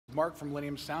Mark from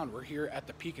Millennium Sound. We're here at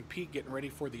the Peak and Peak getting ready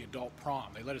for the adult prom.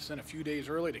 They let us in a few days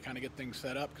early to kind of get things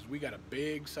set up because we got a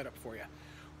big setup for you.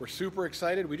 We're super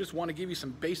excited. We just want to give you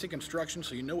some basic instructions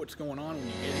so you know what's going on when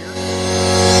you get here.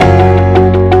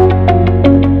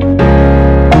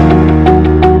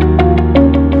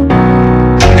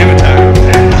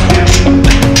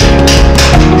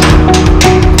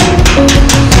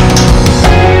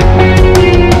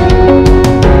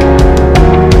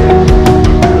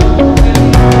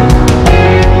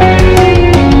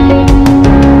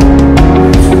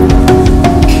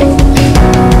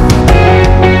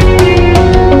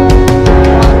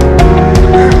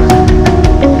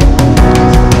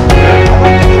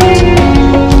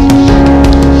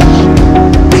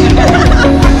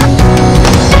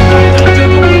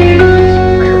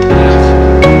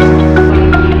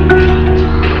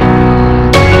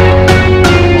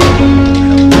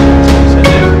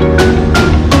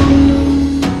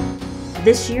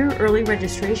 This year, early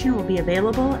registration will be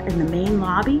available in the main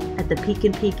lobby at the Peak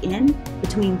and Peak Inn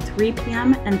between 3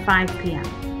 p.m. and 5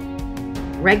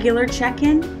 p.m. Regular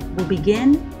check-in will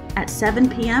begin at 7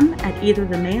 p.m. at either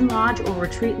the main lodge or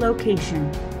retreat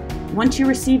location. Once you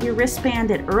receive your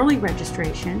wristband at early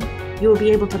registration, you will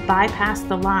be able to bypass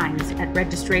the lines at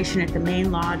registration at the main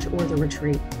lodge or the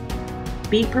retreat.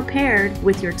 Be prepared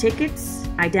with your tickets,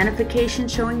 identification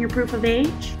showing your proof of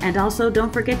age, and also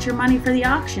don't forget your money for the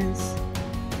auctions.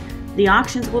 The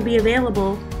auctions will be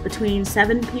available between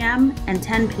 7 p.m. and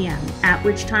 10 p.m., at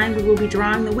which time we will be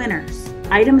drawing the winners.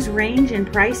 Items range in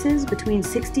prices between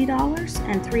 $60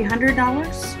 and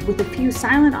 $300, with a few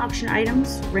silent auction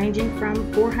items ranging from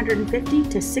 $450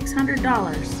 to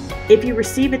 $600. If you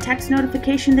receive a text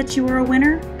notification that you are a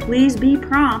winner, please be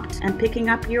prompt in picking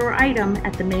up your item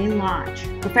at the main lodge.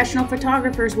 Professional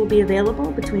photographers will be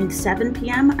available between 7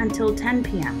 p.m. until 10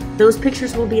 p.m. Those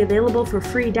pictures will be available for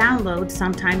free download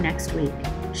sometime next week.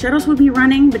 Shuttles will be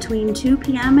running between 2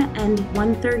 p.m. and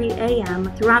 1:30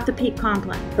 a.m. throughout the Peak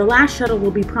complex. The last shuttle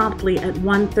will be promptly at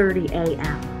 1:30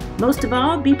 a.m. Most of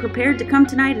all, be prepared to come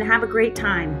tonight and have a great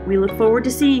time. We look forward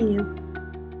to seeing you.